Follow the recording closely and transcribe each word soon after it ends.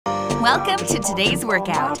Welcome to today's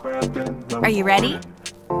workout. Are you ready?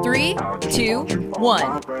 3, 2,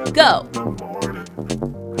 1, go!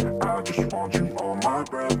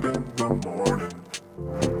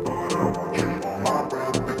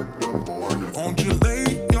 Won't you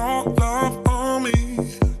lay your love on me?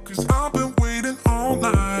 'Cause I've been waiting all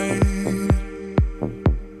night.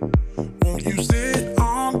 Won't you sit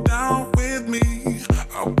on down with me?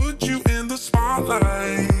 I'll put you in the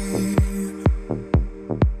spotlight.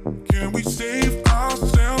 Can we save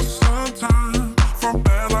ourselves some time from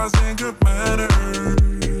bad lies and good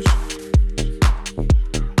manners?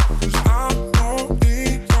 'Cause I know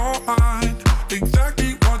in your mind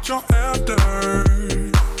exactly what you're after.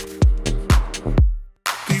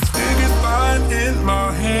 In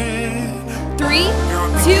my head. 3,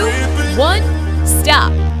 2, 1,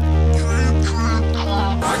 stop.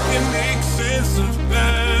 I can make sense of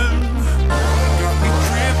them. Got me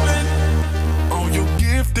tripping. Oh, you're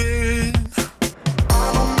gifted. I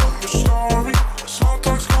don't know your story. Small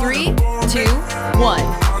talk's 3, 2, 1,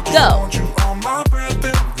 go. want you on my breath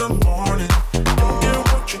in the morning. Don't get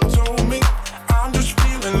what you told me. I'm just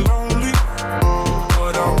feeling lonely.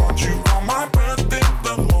 But I want you on my breath in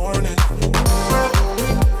the morning.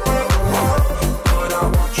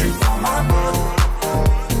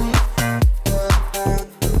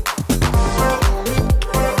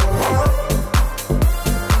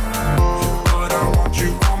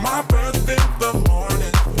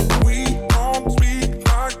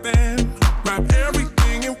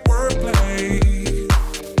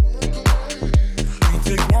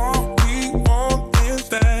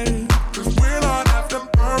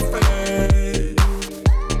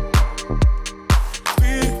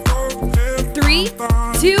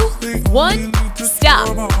 One, stop.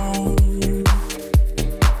 You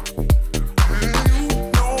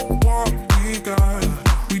know what we got.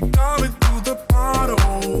 We dive into the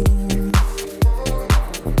bottle.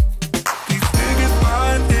 These figures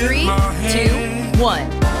lying in 3, my head. 2, 1,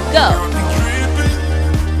 go.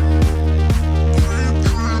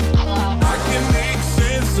 I can make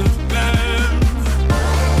sense of them.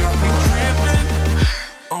 Got me tripping.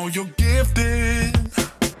 Oh, you're gifted.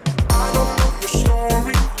 I don't know your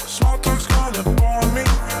story. Small talk's gonna bore me.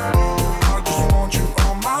 I just want you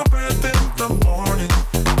on my breath in the morning.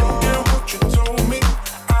 Don't get what you told me.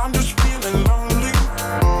 I'm just feeling lonely.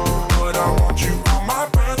 But I want you on my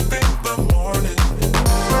breath in the morning.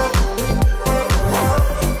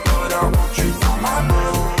 But I want you on my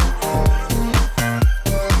breath.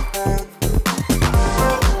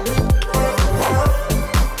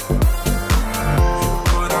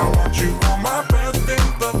 But I want you on my breath in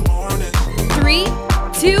the morning. 3,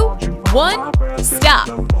 2, 1, stop.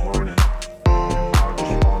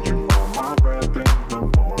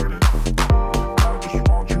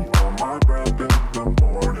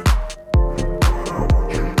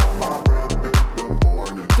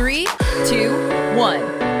 Three, two, one,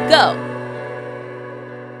 go.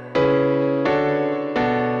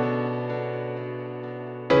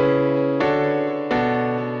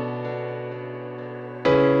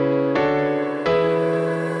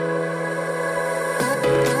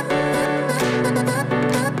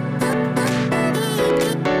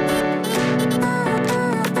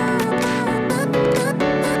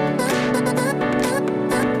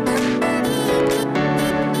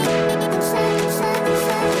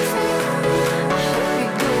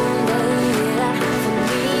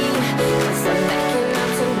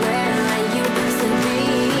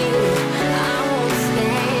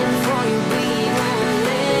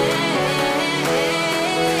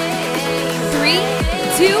 3,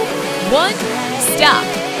 2, 1, stop.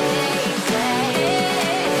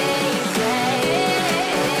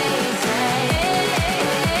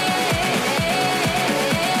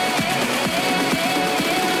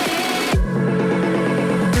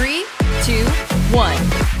 Three, two, one,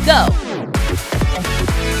 go.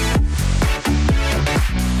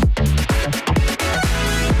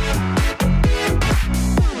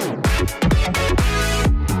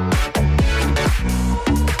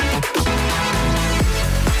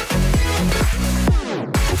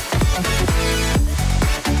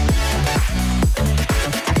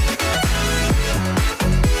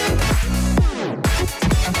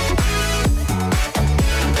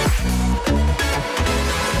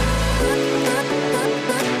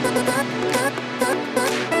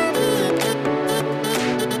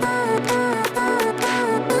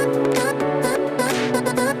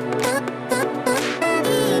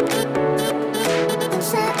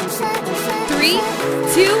 3,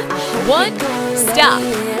 2, 1, stop.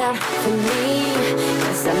 For me,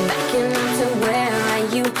 'cause I'm backing up to where I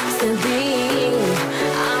used to be.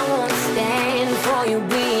 I won't stand for you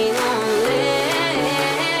being on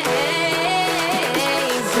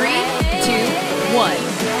 1,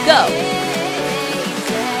 go!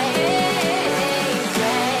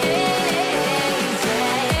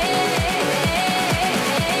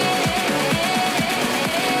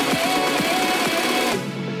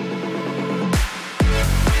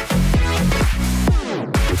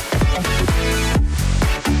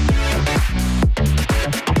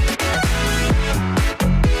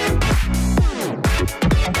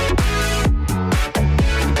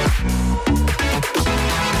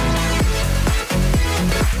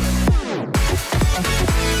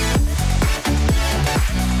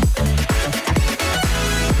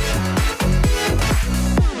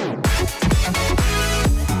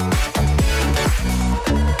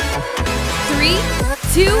 3,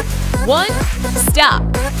 2, 1, stop!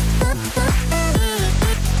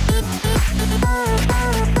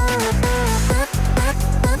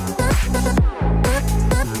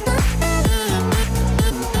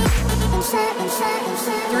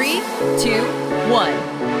 Three, two, one,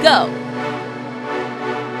 go!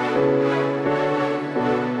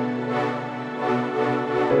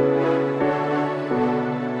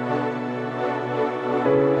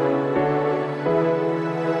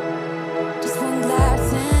 Just one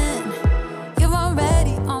glass in, you're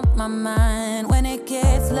already on my mind. When it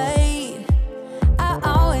gets late, I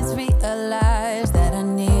always realize that I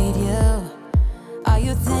need you. Are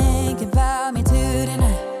you thinking about me too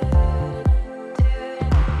tonight?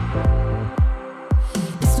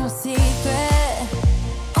 It's no secret,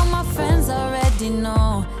 all my friends already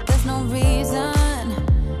know. There's no reason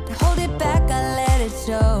to hold it back, I let it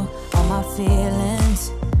show. All my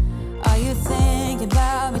feelings, are you thinking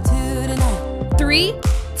about me too tonight? 3,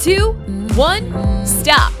 2, 1,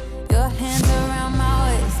 stop! Your hands around my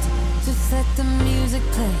waist, just let the music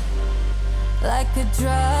play. Like a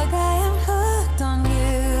drug, I am hooked on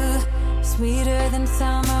you. Sweeter than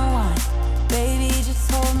summer wine, baby, just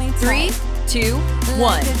hold me tight. 3, 2, 1,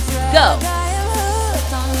 Like a drug, go! I am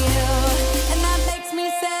hooked on you. And that makes me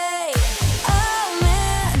say, oh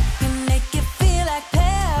man, you make it feel like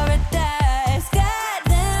paradise.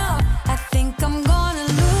 Goddamn, I think I'm gonna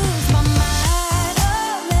lose my mind. Oh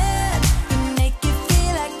man, you make it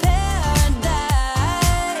feel like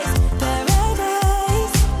paradise.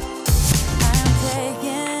 Paradise. I'm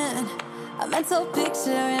taking a mental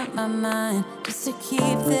picture in my mind just to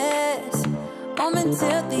keep this moment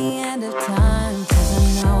till the end of time. 'Cause I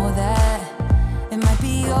know that it might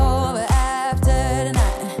be over after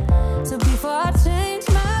tonight. So before I change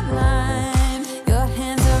my mind, your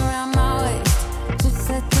hands around my waist, just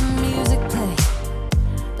let the music play.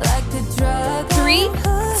 Like a drug, 3, I'm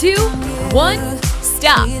hooked 2, on you. 1,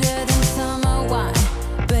 stop! Sweeter than summer wine,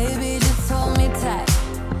 baby, just hold me tight.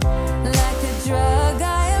 Like a drug, I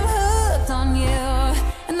am hooked on you.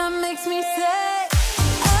 And that makes me say,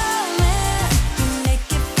 oh man, you make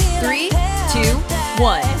it feel 3, like 2,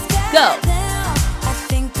 1, paradise. go! Goddamn, I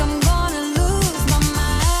think I'm gonna lose my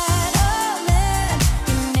mind. Oh man,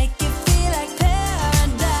 you make it feel like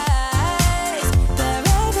paradise.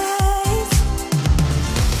 Paradise.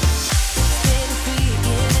 Bittersweet,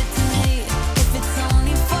 give it to me. If it's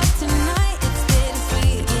only for tonight, it's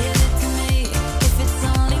bittersweet, give it to me. If it's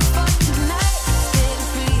only for tonight, it's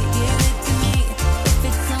bittersweet, give it to me. If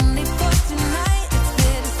it's only for tonight, it's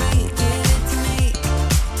bittersweet, give it to me.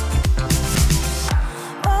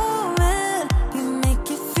 Oh man, you make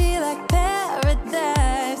it feel like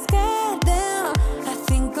paradise. Goddamn, I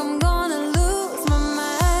think I'm gonna lose my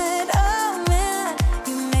mind. Oh man,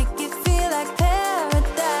 you make it feel like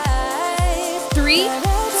paradise. 3,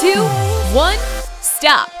 2, 1,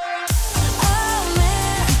 stop! Oh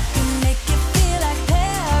man, you make it feel like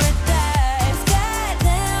paradise.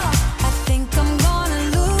 Goddamn, I think I'm gonna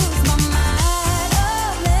lose my mind. Oh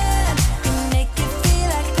man, you make it feel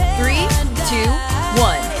like 3, paradise. 2,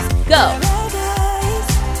 1, go! Paradise.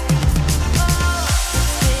 Oh,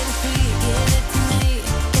 bittersweet, give it to me.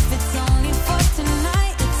 If it's only for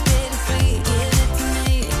tonight, it's bittersweet, give it to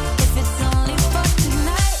me. If it's only for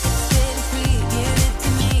tonight, it's bittersweet, give it to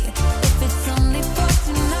me. If it's only for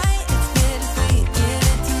tonight, it's bittersweet, give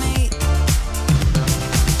it to me.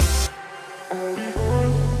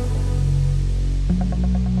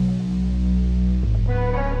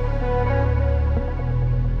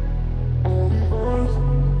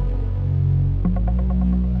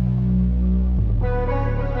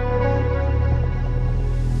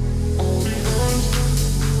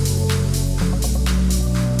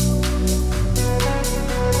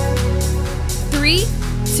 3,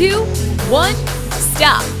 2, 1,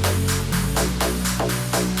 stop!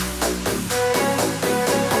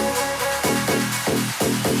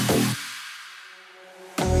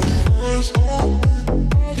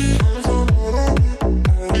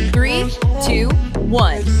 Three, two,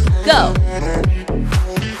 1, go!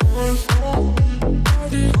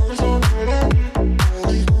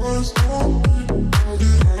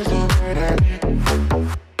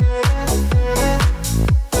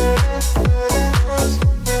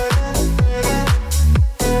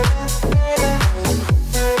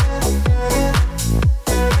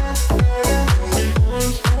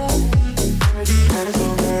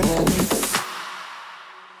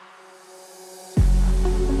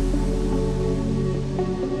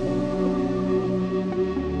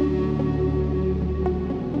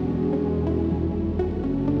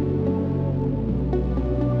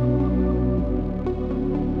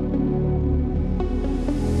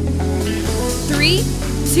 3,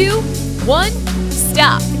 2, 1,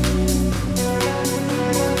 stop.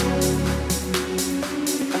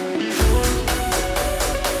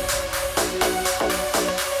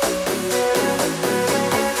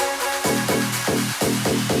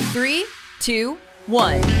 Three, two,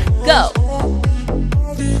 one, go.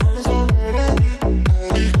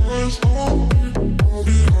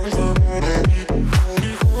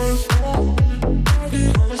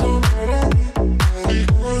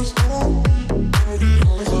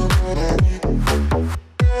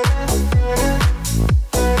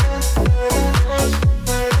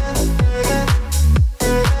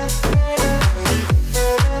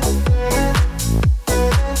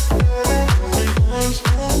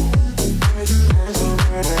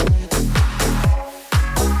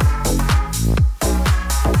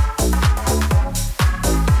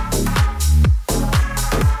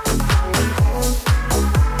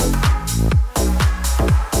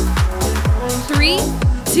 3,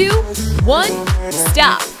 2, 1,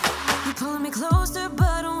 stop. You're pulling me closer,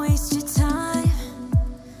 but don't waste your time.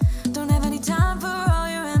 Don't have any time for all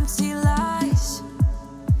your empty lies.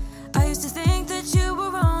 I used to think that you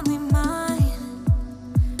were only mine.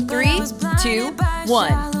 3, 2,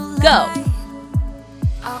 1, go.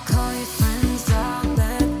 I'll call your friends, I'll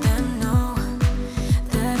let them know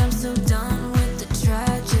that I'm so done with the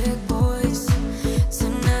tragic boys.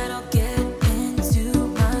 Tonight I'll get into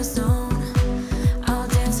my zone. I'll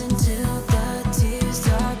dance until the tears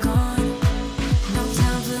are gone. No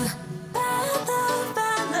time for bad love,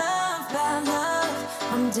 bad love, bad love.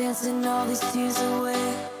 I'm dancing all these tears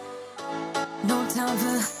away. No time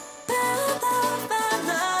for bad love, bad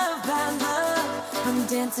love, bad love. I'm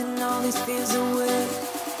dancing all these fears away.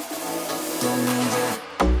 Don't need you.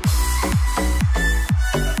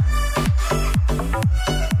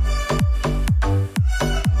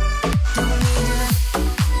 Don't need you.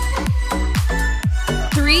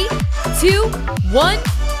 3, 2, 1,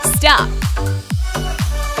 stop.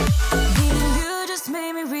 Leaving you just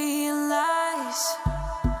made me realize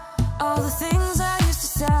all the things I used to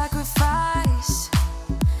sacrifice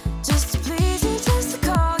just to please you, just to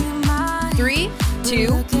call you mine. 3, 2,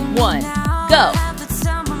 1, go. At the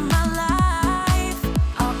time of my life,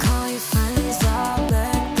 I'll call your friends, I'll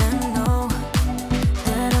let them know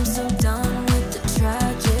that I'm so done with the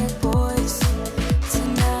tragic boys.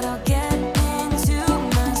 Tonight I'll get into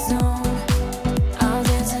my zone. I'll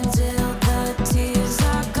dance until the tears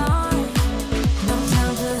are gone. No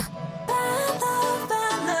time for bad love,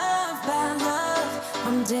 bad love, bad love.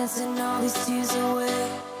 I'm dancing all these tears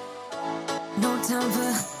away. No time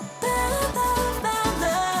for bad love, bad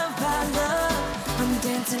love, bad love. I'm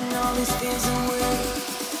dancing all these fears away.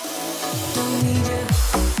 Don't need you.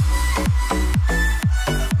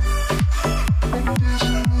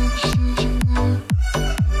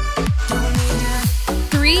 Don't need you.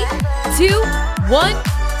 3, 2, 1,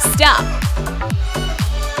 stop.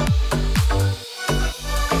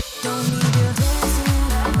 Don't need you. Dancing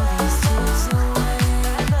all these tears away.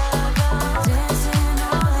 Dancing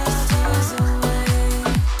all these tears away.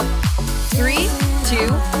 3,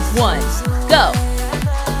 2, 1, go.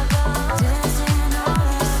 Dancing all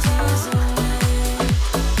these tears away.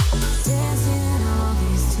 Dancing all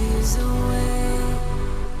these tears away.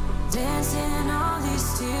 Dancing all these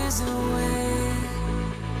tears away.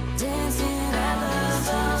 Dancing all these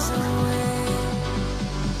tears away.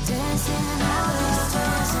 Dancing all these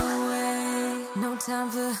tears away. No time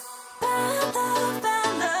for bad love,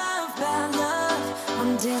 bad love, bad love.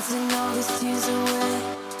 I'm dancing all these tears away.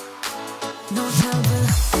 No time for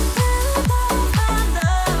bad love, bad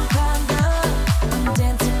love, bad love. I'm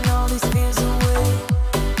dancing all these fears away.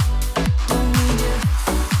 Don't need you.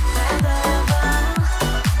 Bad love, bad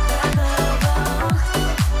love,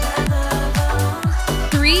 bad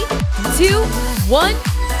love. 3, 2, 1,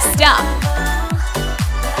 stop.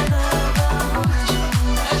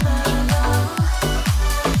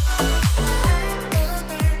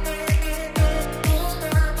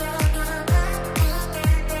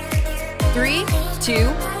 Three, 2,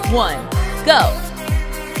 1, go!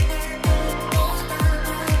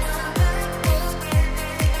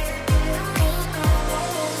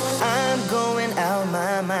 I'm going out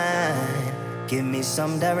my mind. Give me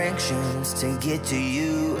some directions to get to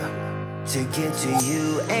you. To get to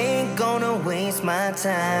you, ain't gonna waste my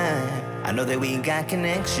time. I know that we got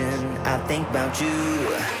connection. I think about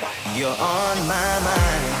you. You're on my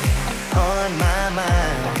mind, on my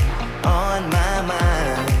mind, on my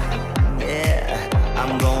mind. Yeah,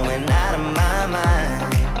 I'm going out of my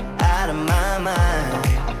mind, out of my mind,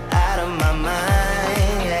 out of my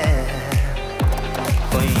mind. Yeah,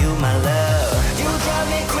 for you, my love. You drive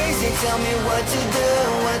me crazy. Tell me what to do,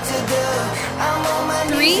 what to do. I'm on my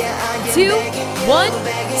knees. 3, 2, 1,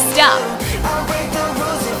 stop. I'll break the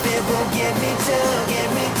rules if it will get me to you.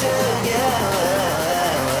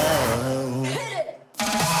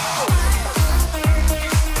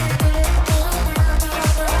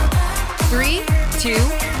 3, 2,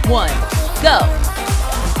 1, go!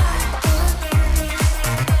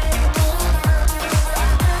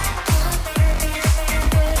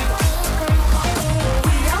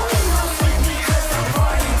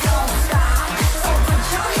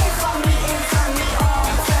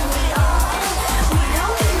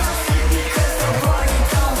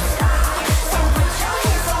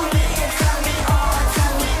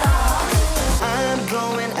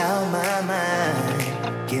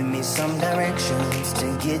 Some directions to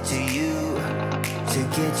get to you, to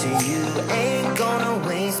get to you. Ain't gonna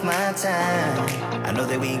waste my time. I know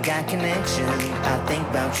that we got connection. I think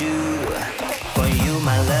about you, for you,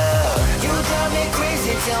 my love. You drive me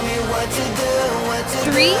crazy. Tell me what to do, what to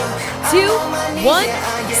do. 3, 2, 1,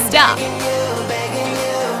 stop. Begging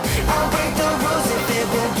you. I'll break the rules if it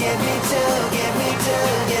will get me to you.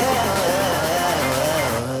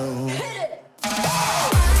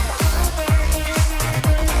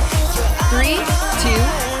 3, 2,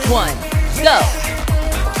 1, go!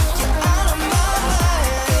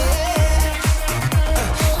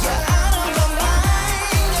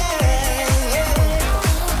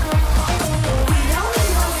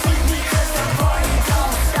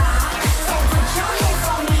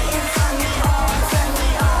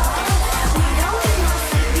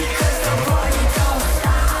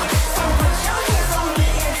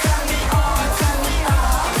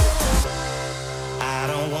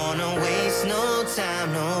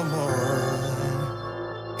 Time no more,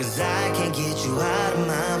 'cause I can't get you out of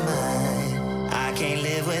my mind. I can't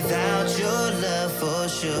live without your love for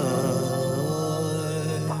sure.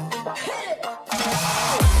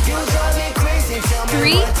 You drive me crazy. Tell me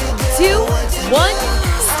 3, what to do, 2, what to 1, do.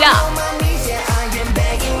 stop. I'm on my knees, yeah, I am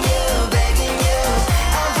begging you, begging you.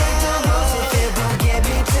 I'll break the rules if it will get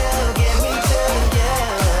me to you.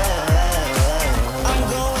 I'm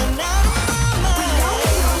going out of my mind.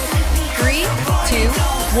 3, 2,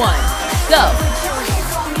 1, go!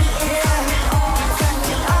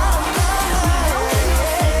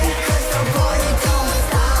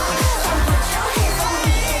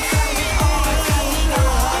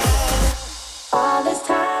 All this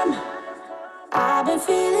time, I've been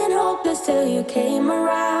feeling hopeless till you came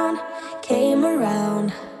around, came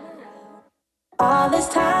around. All this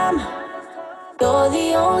time, you're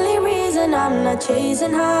the only reason I'm not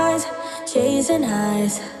chasing highs, chasing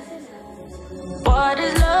highs. What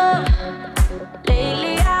is love?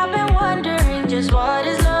 Lately I've been wondering just what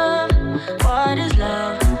is love? What is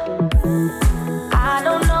love? I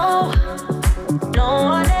don't know. No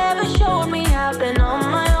one ever showed me I've been on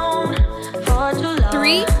my own for too long.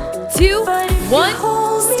 3, 2, 1,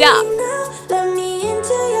 stop. Let me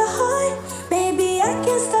into your heart. Maybe I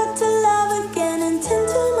can start to love again and tend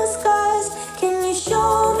to my scars. Can you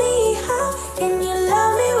show me how? Can you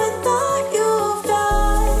love me with all you've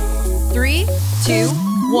got? 3, 2,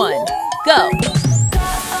 1, go!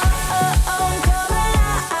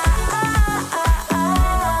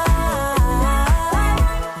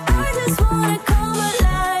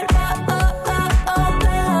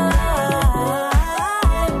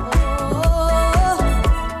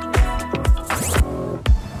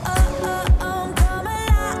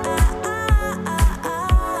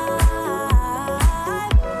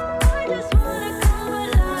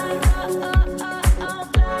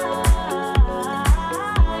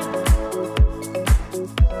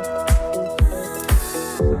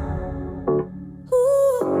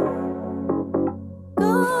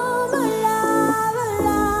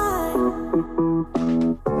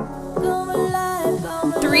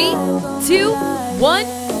 Three, two, one,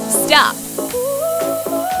 stop.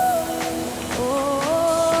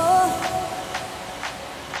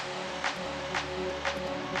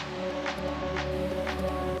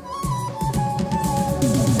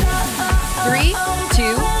 3,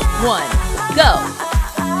 1, go!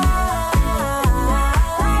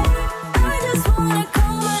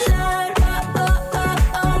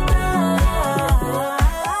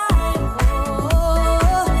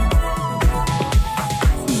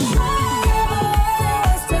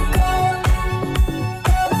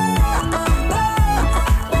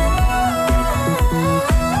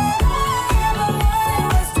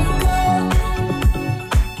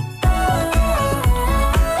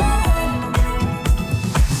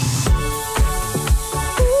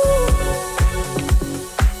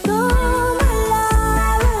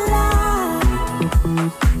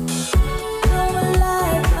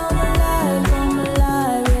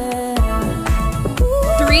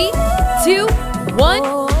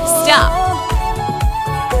 Stop.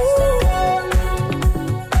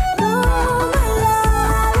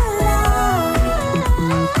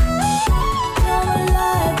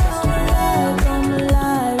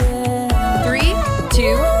 Three,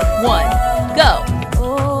 two, one, go.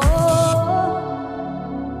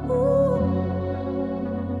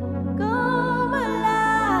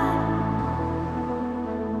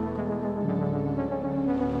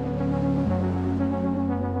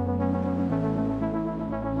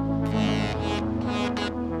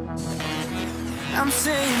 I'm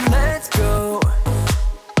saying let's go.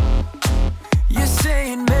 You're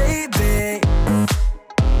saying maybe.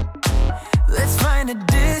 Let's find a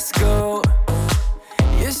disco.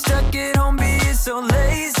 You're stuck at home being so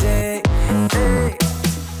lazy. Hey.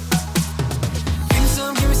 Give me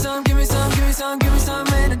some, give me some, give me some, give me some, give me some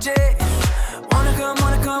energy. Wanna come,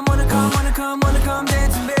 wanna come, wanna come, wanna come, wanna come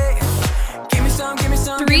dance with me. Give me some, give me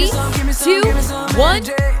some, give me some, give me some, give me some, 3, 2, 1,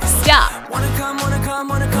 stop. wanna come, wanna come,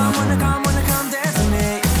 wanna come, wanna come, wanna come dance with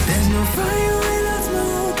me. There's no fire without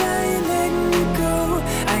smoke, I ain't letting you go.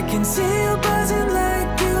 I can see you buzzing like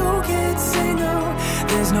you can't say no.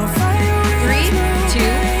 There's no fire without 3, smoke,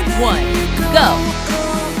 2, 1, go.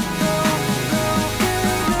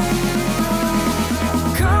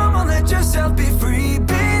 Come on, let yourself be free.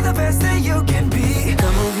 Be the best that you can be.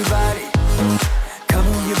 Come move your body. Come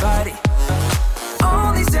move your body.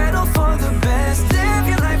 Only settle for the best. Live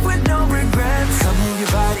your life with no regrets. Come move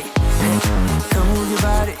your body. Come move your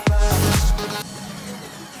body.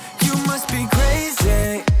 You must be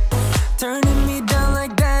crazy. Turning me down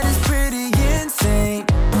like that is pretty insane.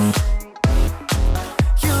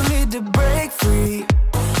 You need to break free.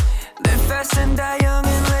 Live fast and die young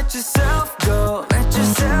and let yourself go. Let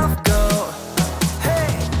yourself go. Hey,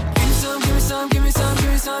 give me some, give me some, give me some, give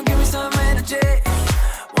me some, give me some energy.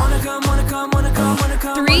 Wanna come, wanna come, wanna come, wanna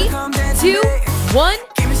come, 3, wanna come dance 2, with me. 1,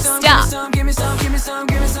 Give me some, stop. give me some, give me some, give me some,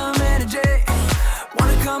 give me some energy.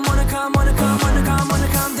 Wanna come, wanna come, wanna come, wanna come, wanna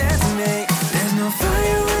come dance with me. There's no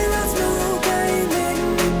fire without smoke, I ain't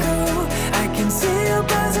letting you go. I can see you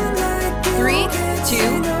buzzing like you 3, can't 2,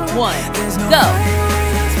 say no. 1, There's no go. fire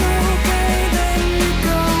without smoke, I ain't letting you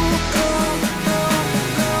go.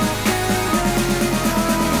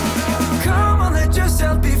 Come on, let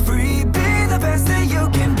yourself be free. Be the best that you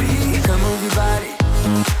can be. Come move your body.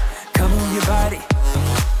 Come move your body.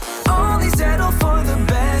 Only settle for the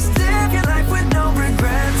best. Live your life with no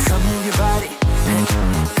regrets. Come move your body.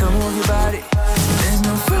 Come move your body. There's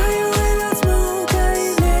no fire without smoke, I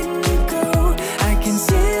ain't letting you go. I can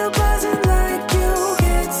see you buzzing like you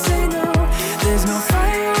can't say no. There's no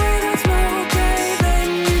fire without smoke, I ain't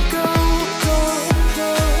letting you go.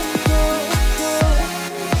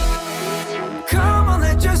 Come on,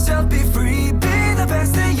 let yourself be free. Be the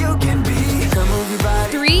best that you can be. Come move your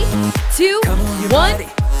body. 3, 2, Come move your 1, body.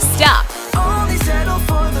 stop. Only settle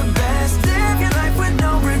for the best. Live your life with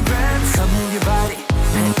no regrets. Come move your body.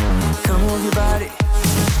 Come move your body.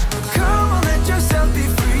 Come on, let yourself be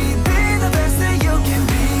free. Be the best that you can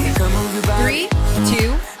be. Come move your body. 3,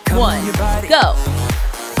 2, Come 1, move your body. go.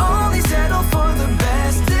 Only settle for the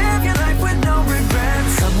best. Live your life with no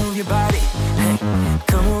regrets. Come move your body.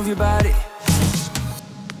 Come move your body.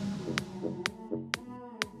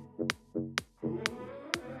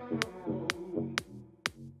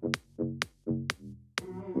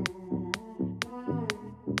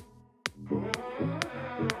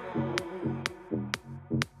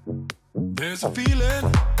 There's a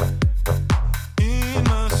feeling in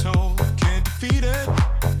my soul, can't defeat it.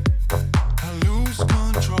 I lose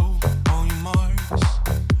control. On your marks,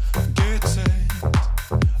 get set.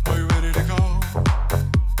 Are you ready to go?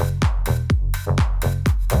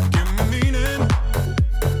 Give me meaning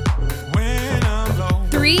when I'm low.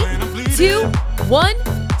 3, when I'm bleeding. 2, 1,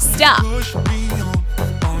 stop. Push me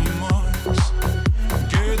on your marks,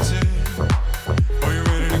 get set. Are you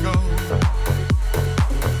ready to go?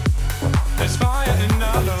 There's fire in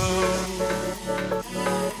our love.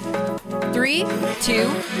 3, 3, 2,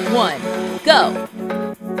 1, go.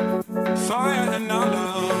 Fire and our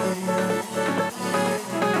love.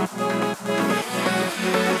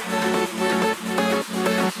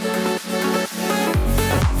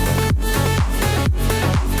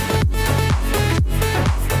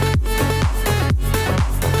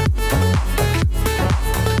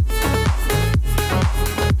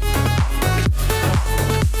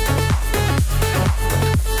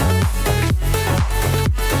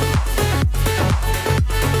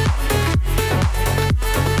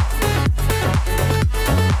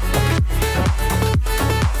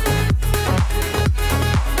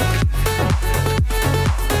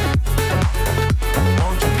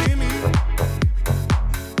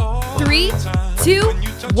 3, 2,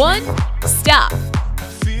 1, stop.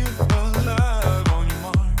 Feel alive on your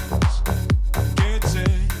marks. Get set.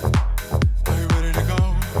 Are you ready to go?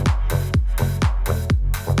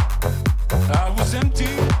 I was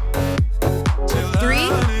empty. 3,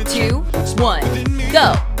 2, 1, go.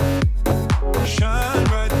 Shine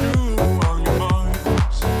right through on your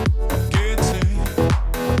marks. Get set.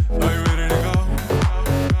 Are you ready to go?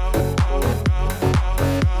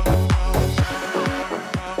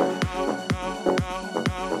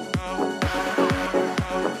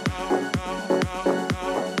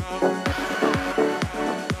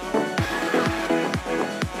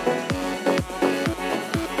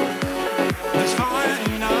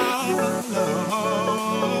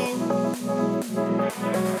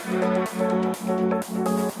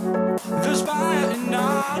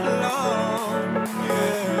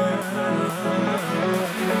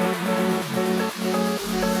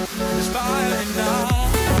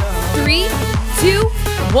 3, 2,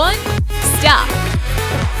 1, stop.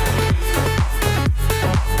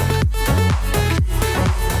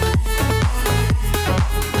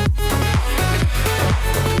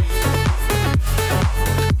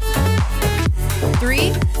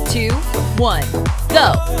 Three, 2, 1, go.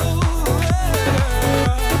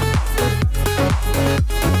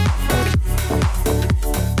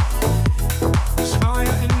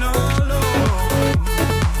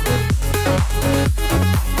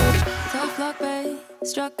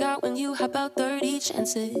 Struck out when you had about 30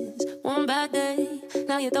 chances. One bad day,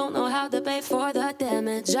 now you don't know how to pay for the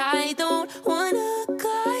damage. I don't wanna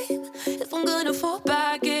climb. If I'm gonna fall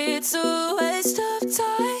back, it's a waste of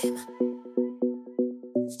time.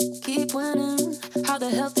 Keep winning. How the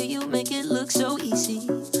hell do you make it look so easy?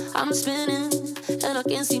 I'm spinning, and I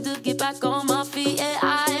can't seem to get back on my feet. Yeah,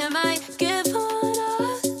 I might give up,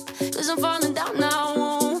 'cause I'm falling down now.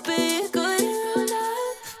 Won't be good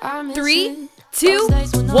enough. I'm 3, 2,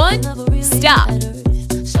 1, stop.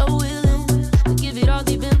 So willing to give it all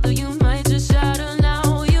deep into you, might just shatter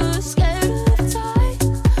now. You're scared of time.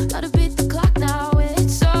 Gotta beat the clock now.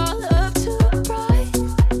 It's all up to pride.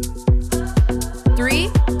 3,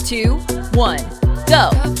 2, 1, go.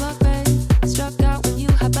 Struck out when you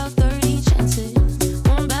had about 30 chances.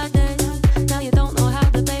 One bad day, now you don't know how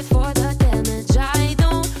to pay for the damage. I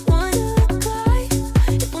don't wanna cry.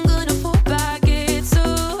 If I'm gonna fall back, it's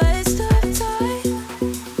a waste of time.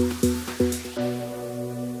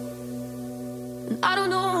 And I don't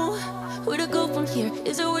know where to go from here.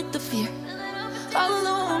 Is it worth the fear? All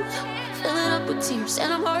alone, filling up with tears,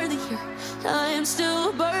 and I'm hardly here. I am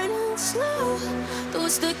still burning slow. Do I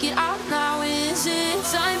stick it out now? Is it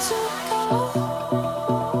time to go?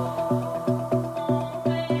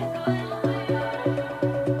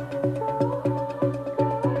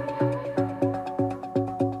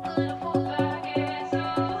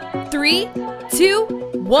 3, 2,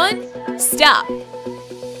 1, stop.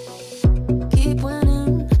 Keep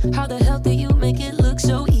winning. How the hell do you make it look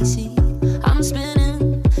so easy? I'm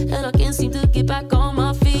spinning, and I can't seem to get back on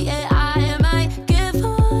my feet. Yeah, I might give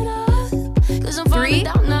up, 'cause I'm 3, falling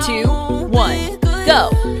down now. 2, 1, go.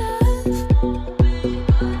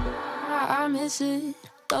 I miss it.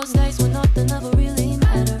 Those days when nothing ever really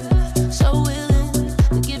mattered. So willing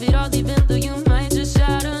to give it all deep into you, might just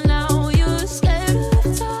shatter now. You're scared of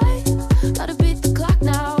time. Gotta beat the clock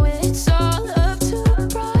now. It's all up to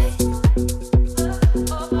pride.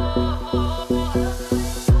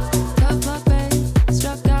 Tough luck, babe.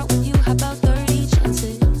 Struck out when you had about 30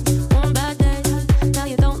 chances. One bad day, now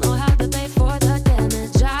you don't know how to pay for the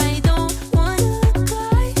damage. I don't wanna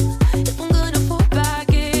cry. If I'm gonna fall back,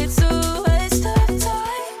 it's a waste of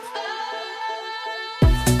time.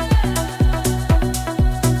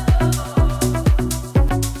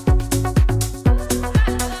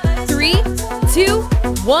 3, 2,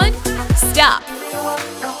 1, stop.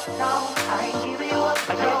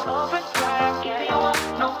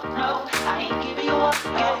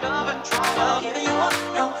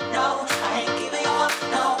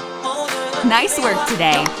 Nice work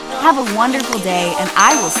today. Have a wonderful day, and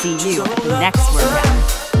I will see you at the next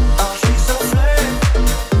workout.